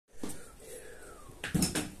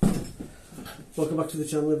Welcome back to the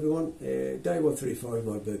channel, everyone. Day 135,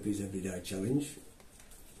 my burpees everyday challenge.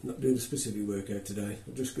 I'm not doing a specific workout today.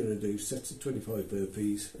 I'm just going to do sets of 25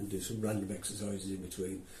 burpees and do some random exercises in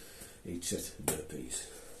between each set of burpees.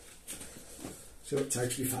 See what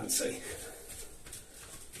takes me fancy.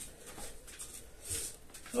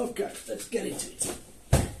 Okay, let's get into it.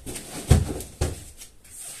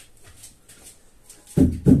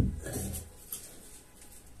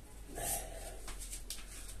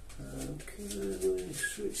 Okay,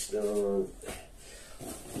 switched on.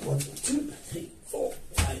 1, 2, 3, 4,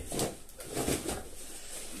 5.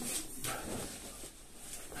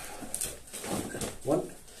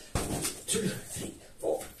 1, 2, 3,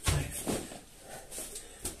 4, 5.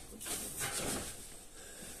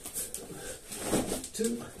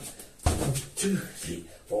 2, 1, 2, 3,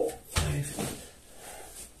 4, 5.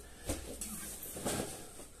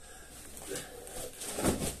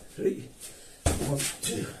 3, 1,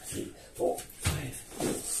 2, 3, 4, 5.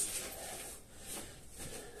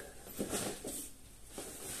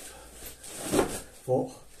 4,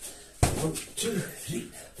 1, 2,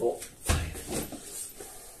 3, 4, 5.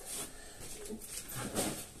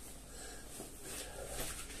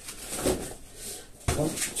 1,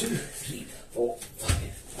 2, 3, 4, 5.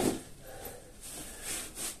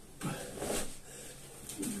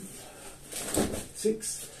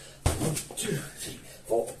 6, 1, 2, 3,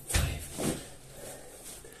 4, 5.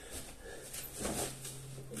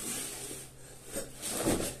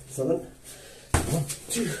 7, 1,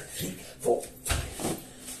 2, 3, 4, 5.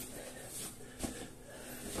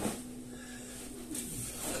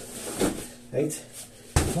 8,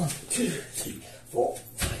 1, 2, 3, 4,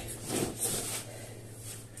 5.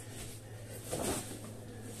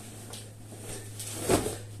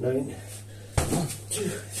 9, 1, 2,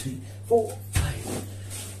 3, 4, 5.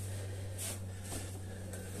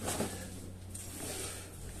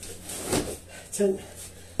 10,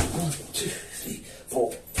 1, 2, 3,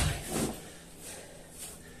 4, 5.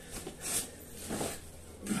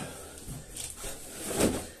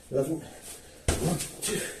 11, 1,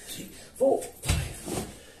 2, 3, 4, 5.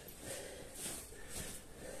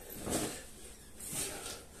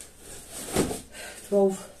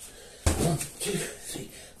 12, 1, 2, 3,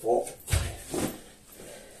 4, 5.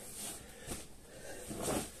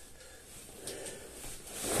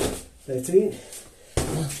 13,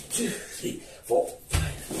 1, 2, 3, 4, 5.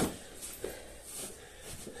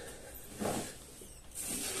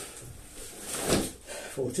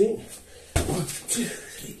 14, 1, 2,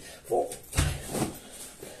 3, 4, 5.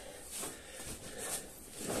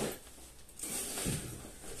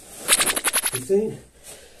 15,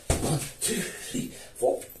 1, 2, 3,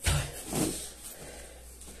 4, 5.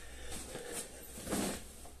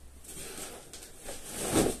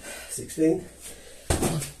 16,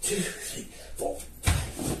 1, 2, 3, 4, 5.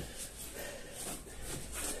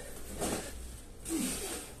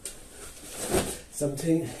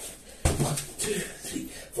 17, 1, 2, 3,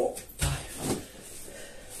 4, 5.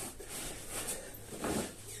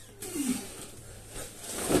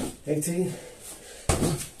 18,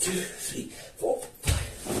 1, 2, 3, 4, 5.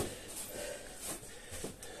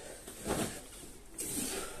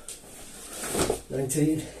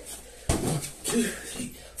 19, 1, 2,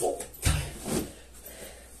 3, 4, 5.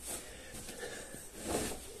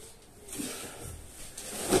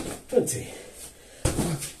 20,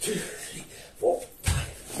 1, 2, 3, 4, 5.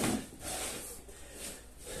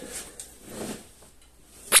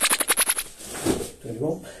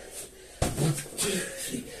 21, 1, 2,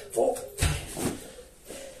 3, 4, 5.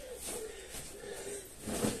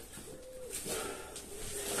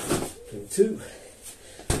 22,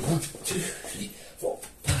 1, 2, 3, 4,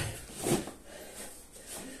 5.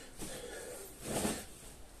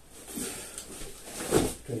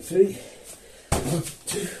 23, 1,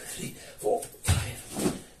 2, 3, 4, 5.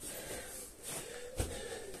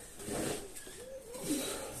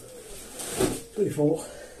 24,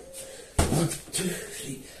 1, 2,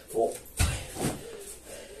 3, 4, 5.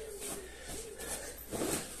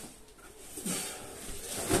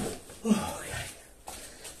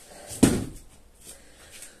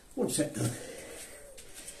 1 set done.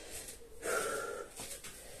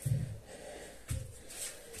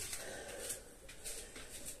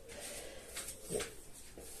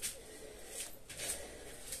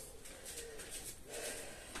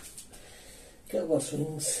 Kettlebell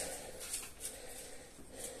swings.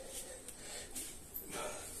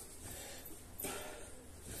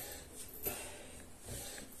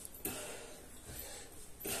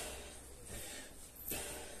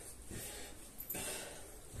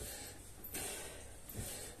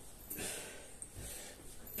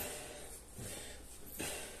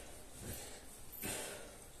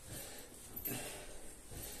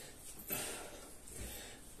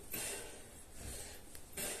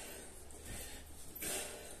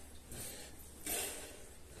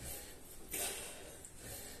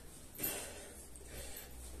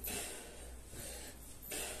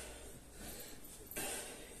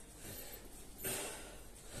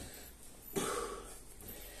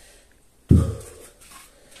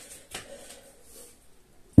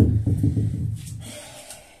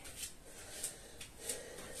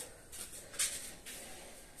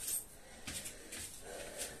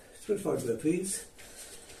 25 burpees.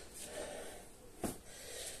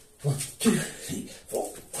 1, 2, 3,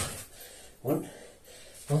 4, 5. 1,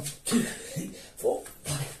 1, 2, 3, 4,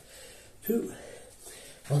 5. 2,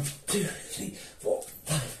 1, 2, 3, 4,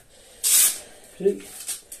 5. 3,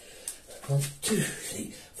 1, 2,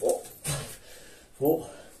 3, 4, 5. 4,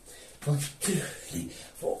 1, 2, 3,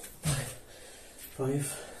 4, 5.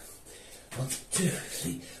 5, 1, 2,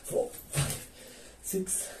 3, 4, 5.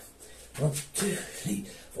 6, 1, 2, 3,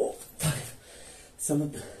 4, 5.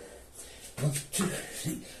 7, 1, 2,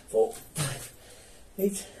 3, 4, 5.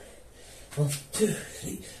 8, 1, 2,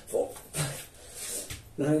 3, 4, 5.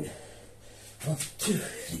 9, 1, 2,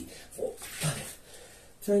 3, 4, 5.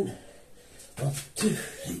 10, 1, 2,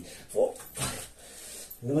 3, 4, 5.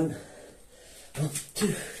 11, 1,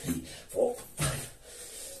 2, 3, 4, 5.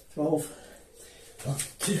 12, 1,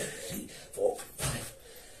 2, 3, 4, 5.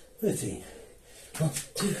 13, 1,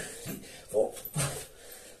 2, 3, 4, 5.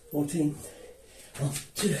 14, 1,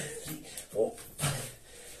 2, 3, 4, 5.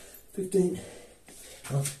 15,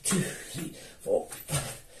 1, 2, 3, 4, 5.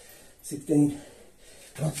 16,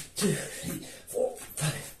 1, 2, 3, 4,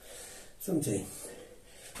 5. 17,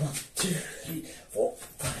 1, 2, 3, 4,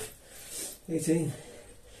 5. 18,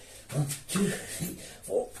 1, 2, 3,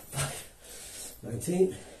 4, 5.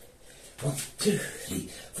 19, 1, 2, 3,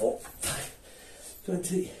 4, 5.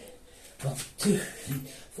 20, 1, 2, 3,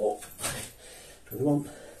 4, 5. 21,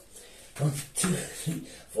 1, 2, 3,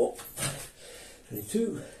 4, 5.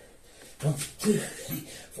 22, 1, 2, 3,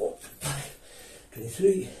 4, 5.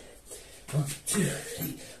 23, 1, 2,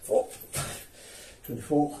 3, 4, 5.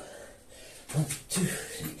 24, 1, 2,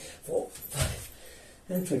 3, 4, 5.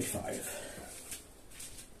 and 25.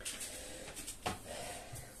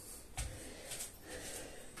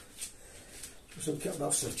 Some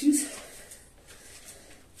kettlebell stretches.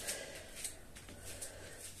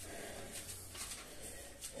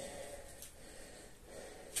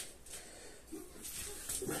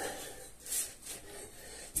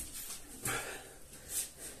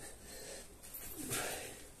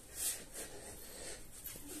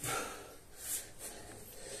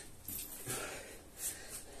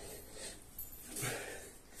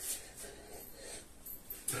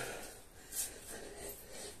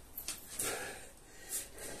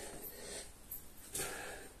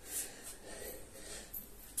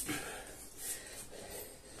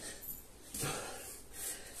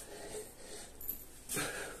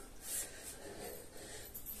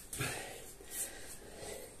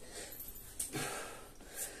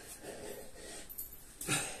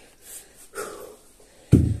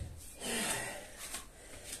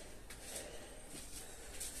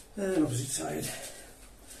 And opposite side.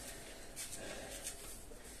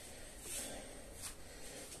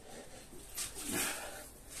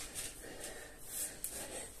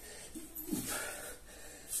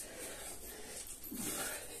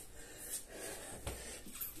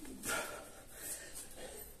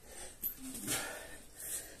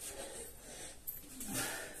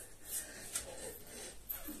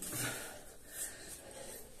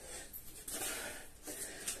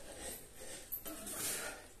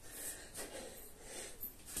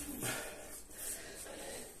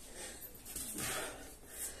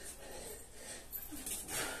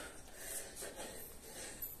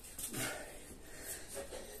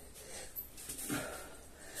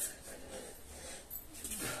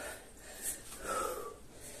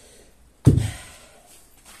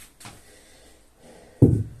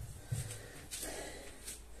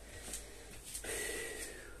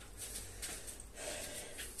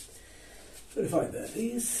 Find that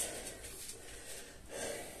these.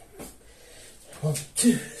 1,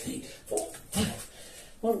 2, 3, 4, 5.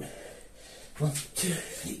 1, 1, 2,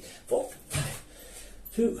 3, 4, 5.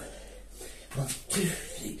 2, 1, 2,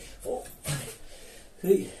 3, 4, 5.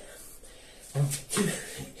 3, 1, 2,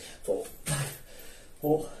 3, 4, 5.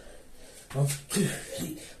 4, 1, 2,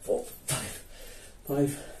 3, 4, 5.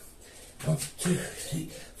 5, 1, 2, 3,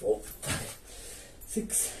 4, 5.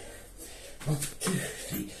 6, 1, 2,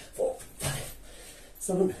 3, 4, 5.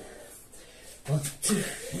 7, 1, 2,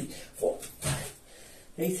 3, 4, 5.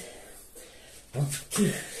 8, 1,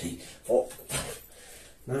 2, 3, 4, 5.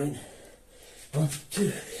 9, 1,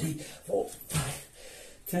 2, 3, 4, 5.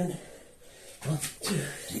 10, 1, 2,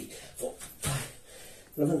 3, 4, 5.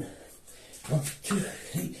 11, 1, 2,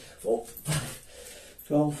 3, 4, 5.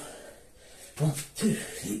 12, 1, 2,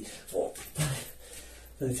 3, 4, 5.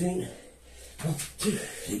 13, 1, 2,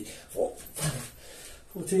 3, 4, 5.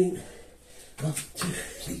 14, 1, 2,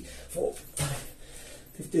 3, 4, 5.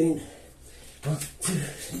 15, 1, 2,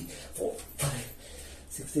 3, 4, 5.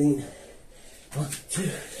 16, 1, 2,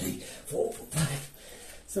 3, 4, 5.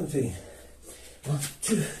 17, 1,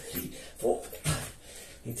 2, 3, 4, 5,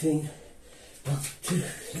 18, 1, 2,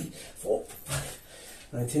 3, 4, 5,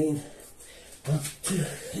 19, 1, 2,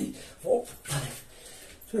 3, 4, 5,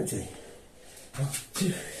 20, 1,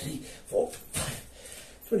 2, 3, 4, 5,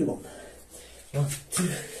 21, 1, 2,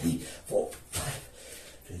 3, 4, 5,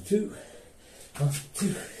 22, 1,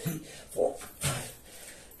 2, 3, 4, 5,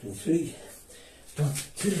 23, 1,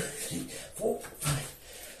 2, 3, 4, 5,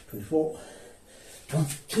 24, 1,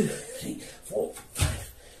 2, 3, 4,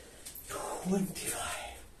 5, 25.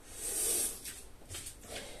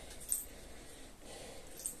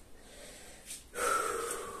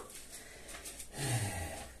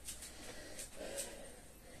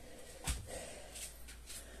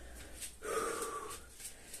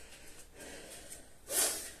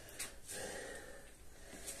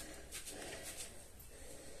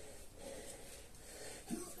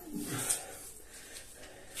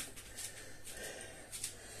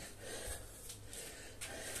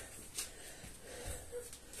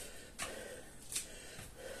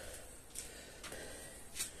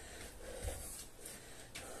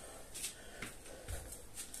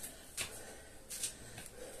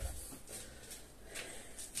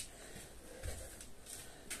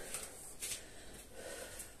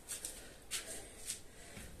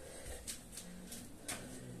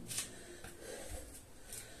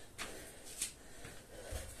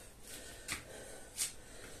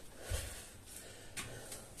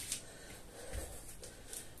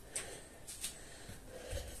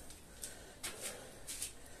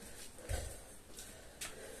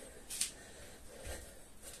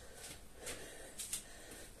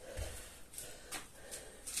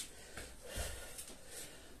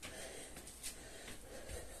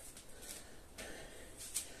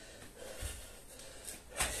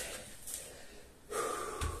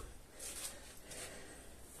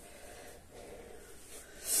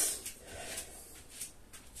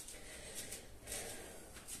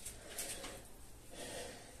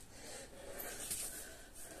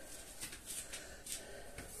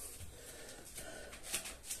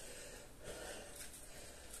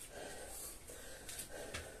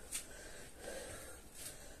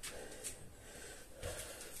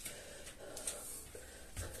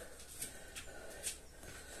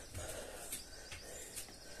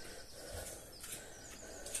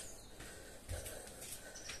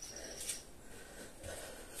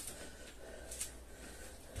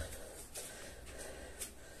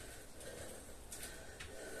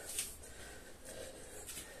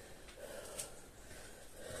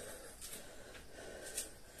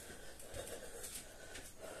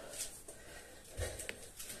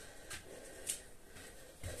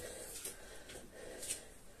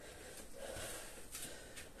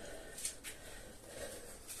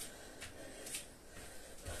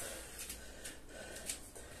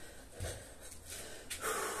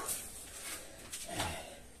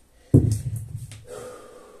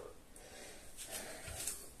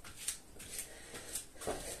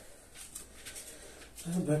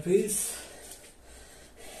 Burpees.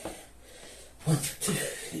 1, 2,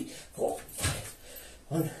 3, 4, 5.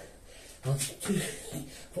 1, 1, 2, 3,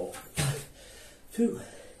 4, 5. 2,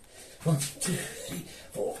 1, 2, 3,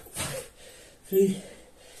 4, 5. 3,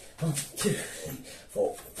 1, 2, 3,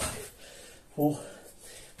 4, 5. 4,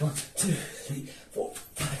 1, 2, 3, 4,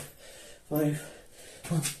 5. 5,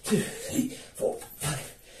 1, 2, 3, 4, 5.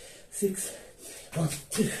 6, 1,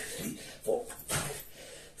 2, 3, 4, 5.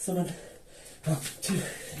 7, 1, 2,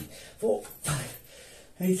 3, 4, 5.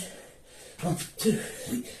 8, 1, 2,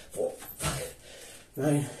 3, 4, 5.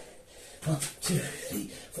 9, 1, 2,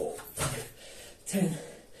 3, 4, 5. 10,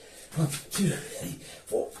 1, 2, 3,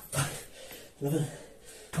 4, 5. 11,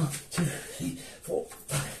 1, 2, 3, 4,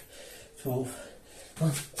 5. 12,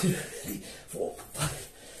 1, 2, 3, 4, 5.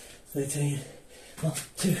 13, 1,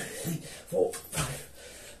 2, 3, 4, 5.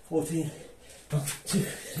 14, 1, 2,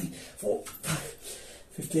 3, 4, 5.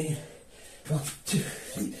 15, 1, 2,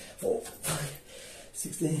 3, 4, 5.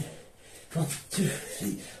 16, 1, 2,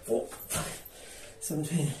 3, 4, 5.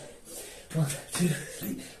 17, 1, 2,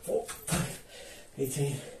 3, 4, 5.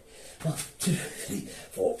 18, 1, 2, 3,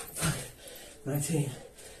 4, 5. 19,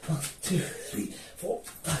 1, 2, 3, 4,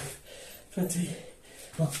 5. 20,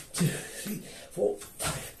 1, 2, 3, 4,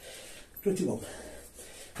 5. 21,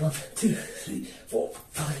 1, 2, 3, 4,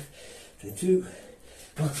 5. 22,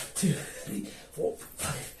 1, 2, 3, 4,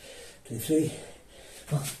 5. 23,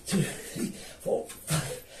 1, 2, 3, 4,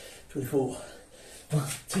 5. 24, 1,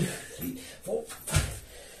 2, 3, 4, 5.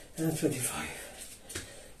 And 25.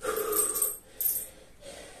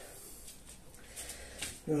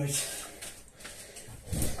 Right.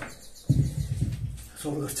 That's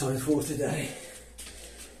all I've got time for today.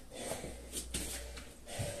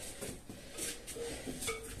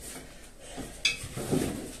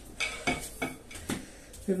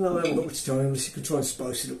 even though I haven't got much time, unless you can try and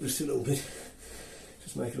spice it up just a little bit,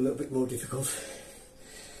 just make it a little bit more difficult.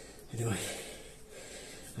 Anyway,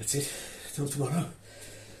 that's it. Till tomorrow.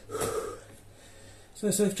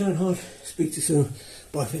 Stay safe, train hard. Speak to you soon.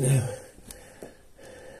 Bye for now.